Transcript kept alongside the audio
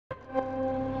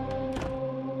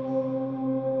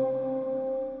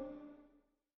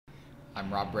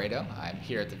I'm Rob Bredow. I'm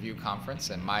here at the View Conference,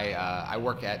 and I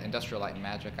work at Industrial Light and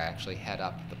Magic. I actually head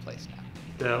up the place now.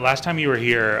 The last time you were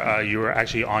here, you were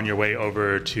actually on your way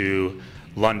over to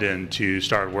London to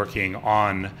start working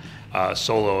on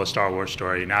Solo, a Star Wars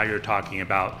story. Now you're talking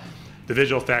about the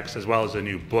visual effects as well as a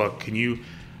new book. Can you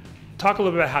talk a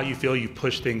little bit about how you feel you've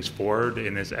pushed things forward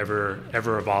in this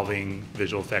ever-evolving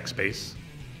visual effects space?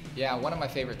 Yeah, one of my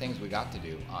favorite things we got to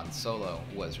do on Solo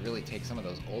was really take some of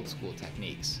those old school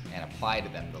techniques and apply to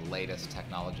them the latest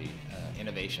technology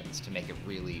innovations to make it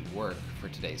really work for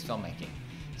today's filmmaking.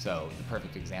 So the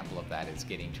perfect example of that is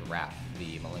getting to wrap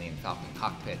the Millennium Falcon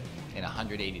cockpit in a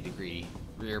 180-degree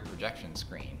rear projection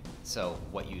screen. So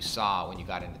what you saw when you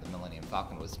got into the Millennium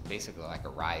Falcon was basically like a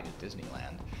ride at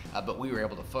Disneyland, but we were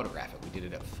able to photograph it. We did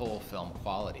it at full film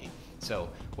quality. So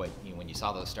when you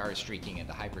saw those stars streaking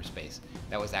into hyperspace,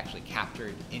 that was actually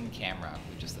captured in camera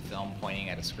with just the film pointing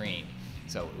at a screen.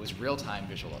 So it was real-time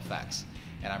visual effects.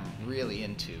 And I'm really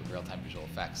into real-time visual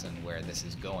effects and where this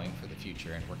is going for the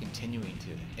future, and we're continuing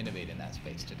to innovate in that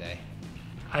space today.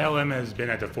 ILM has been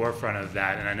at the forefront of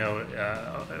that, and I know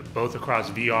both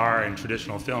across VR and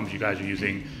traditional films, you guys are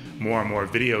using more and more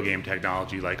video game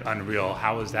technology like Unreal.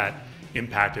 How has that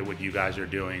impacted what you guys are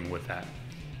doing with that?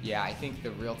 Yeah, I think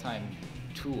the real-time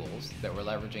tools that we're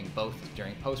leveraging both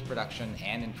during post-production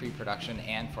and in pre-production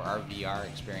and for our VR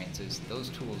experiences, those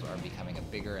tools are becoming a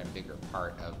bigger and bigger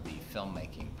part of the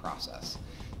filmmaking process.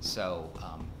 So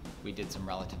we did some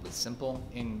relatively simple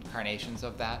incarnations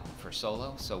of that for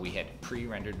Solo. So we had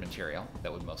pre-rendered material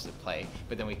that would mostly play,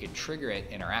 but then we could trigger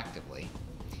it interactively.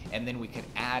 And then we could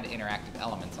add interactive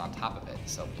elements on top of it.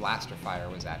 So blaster fire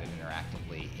was added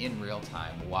interactively in real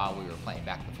time while we were playing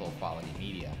back the full quality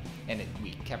media. And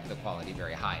we kept the quality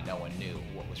very high. No one knew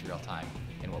what was real time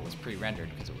and what was pre-rendered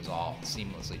because it was all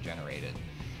seamlessly generated.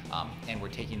 And we're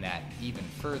taking that even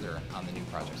further on the new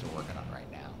projects we're working on right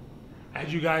now.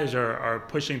 As you guys are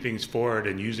pushing things forward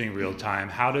and using real time,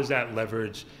 how does that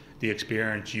leverage the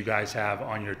experience you guys have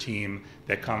on your team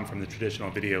that come from the traditional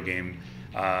video game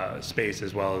space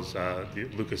as well as the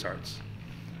LucasArts?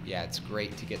 Yeah, it's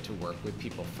great to get to work with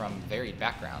people from varied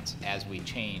backgrounds as we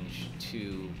change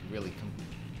to really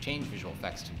change visual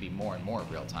effects to be more and more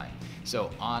real time.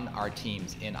 So on our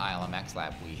teams in ILM X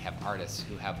Lab, we have artists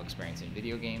who have experience in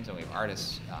video games, and we have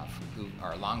artists who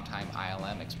are longtime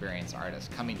ILM experienced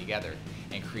artists coming together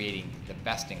and creating the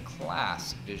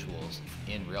best-in-class visuals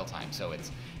in real time. So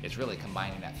it's really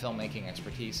combining that filmmaking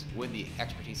expertise with the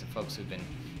expertise of folks who've been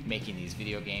making these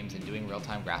video games and doing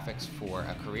real-time graphics for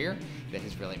a career that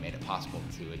has really made it possible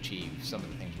to achieve some of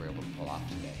the things we're able to pull off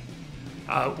today.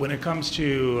 When it comes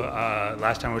to,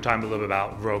 last time we were talking a little bit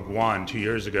about Rogue One 2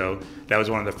 years ago, that was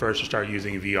one of the first to start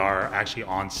using VR actually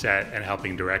on set and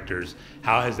helping directors.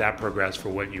 How has that progressed for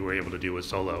what you were able to do with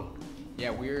Solo?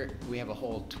 Yeah, we have a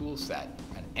whole tool set,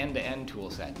 an end-to-end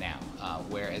tool set now,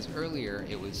 whereas earlier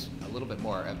it was a little bit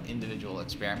more of individual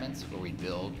experiments where we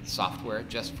build software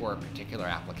just for a particular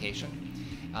application.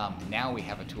 Now we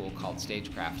have a tool called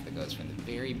Stagecraft that goes from the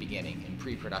very beginning in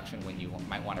pre-production when you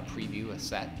might want to preview a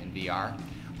set in VR,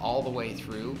 all the way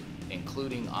through,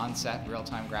 including on-set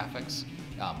real-time graphics,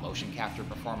 motion capture,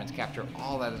 performance capture,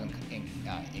 all that is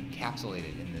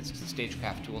encapsulated in this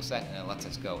Stagecraft tool set, and it lets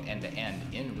us go end-to-end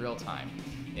in real time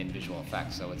in visual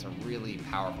effects. So it's a really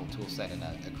powerful tool set and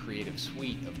a creative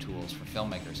suite of tools for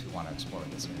filmmakers who want to explore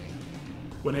this area.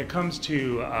 When it comes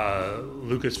to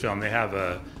Lucasfilm, they have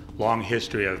a long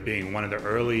history of being one of the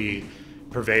early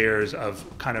purveyors of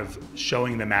kind of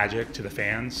showing the magic to the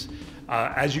fans.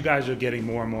 As you guys are getting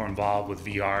more and more involved with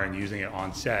VR and using it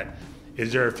on set,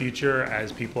 is there a future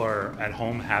as people are at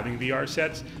home having VR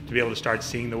sets to be able to start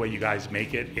seeing the way you guys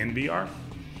make it in VR?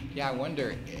 Yeah, I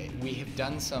wonder. We have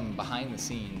done some behind the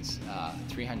scenes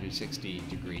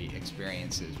 360-degree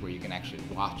experiences where you can actually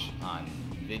watch on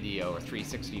video or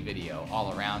 360 video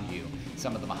all around you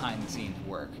some of the behind the scenes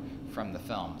work from the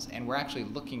films. And we're actually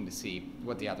looking to see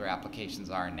what the other applications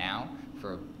are now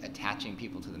for attaching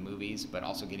people to the movies, but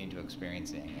also getting to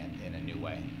experiencing it in a new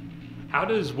way. How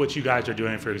does what you guys are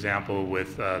doing, for example,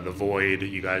 with The Void,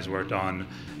 you guys worked on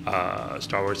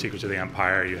Star Wars Secrets of the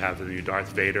Empire, you have the new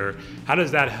Darth Vader, how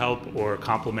does that help or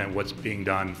complement what's being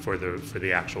done for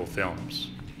the actual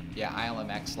films? Yeah, ILM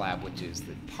X Lab, which is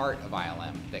the part of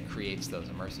ILM that creates those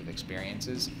immersive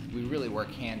experiences, we really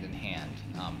work hand in hand.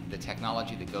 The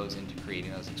technology that goes into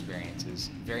creating those experiences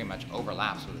very much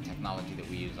overlaps with the technology that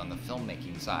we use on the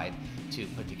filmmaking side to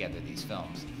put together these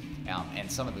films.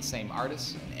 And some of the same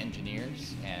artists and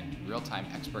engineers and real-time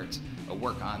experts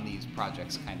work on these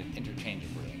projects kind of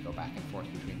interchangeably and go back and forth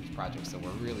between these projects. So we're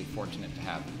really fortunate to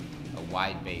have a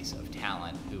wide base of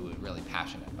talent who are really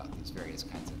passionate about these various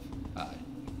kinds of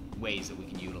ways that we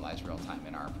can utilize real time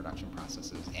in our production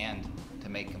processes and to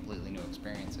make completely new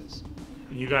experiences.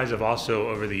 You guys have also,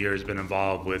 over the years, been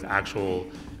involved with actual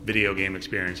video game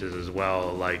experiences as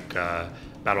well, like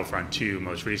Battlefront 2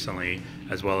 most recently,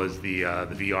 as well as the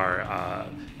VR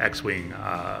X-Wing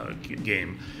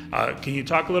game. Can you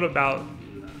talk a little about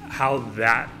how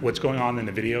what's going on in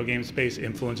the video game space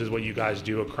influences what you guys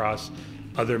do across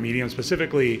other mediums?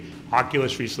 Specifically,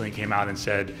 Oculus recently came out and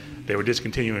said they were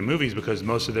discontinuing movies because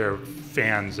most of their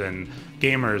fans and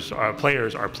gamers,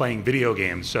 players, are playing video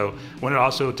games. So I wanted to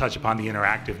also touch upon the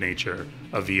interactive nature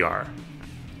of VR.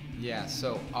 Yeah,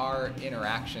 so our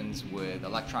interactions with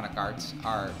Electronic Arts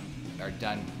are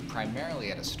done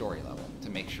primarily at a story level to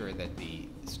make sure that the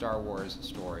Star Wars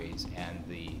stories and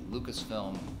the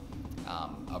Lucasfilm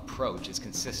approach is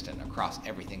consistent across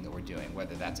everything that we're doing,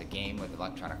 whether that's a game with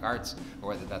Electronic Arts or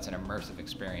whether that's an immersive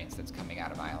experience that's coming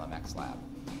out of ILM X Lab.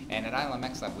 And at ILM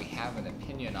X Lab, we have an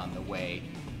opinion on the way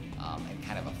and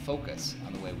kind of a focus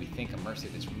on the way we think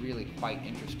immersive is really quite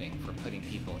interesting for putting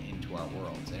people into our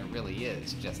worlds. And it really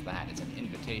is just that. It's an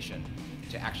invitation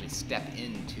to actually step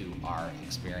into our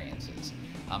experiences.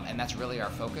 And that's really our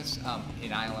focus.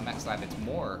 In ILM X Lab, it's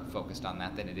more focused on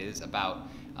that than it is about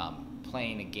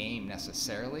playing a game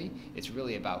necessarily. It's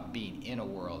really about being in a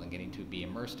world and getting to be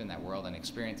immersed in that world and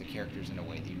experience the characters in a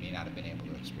way that you may not have been able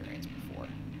to experience before.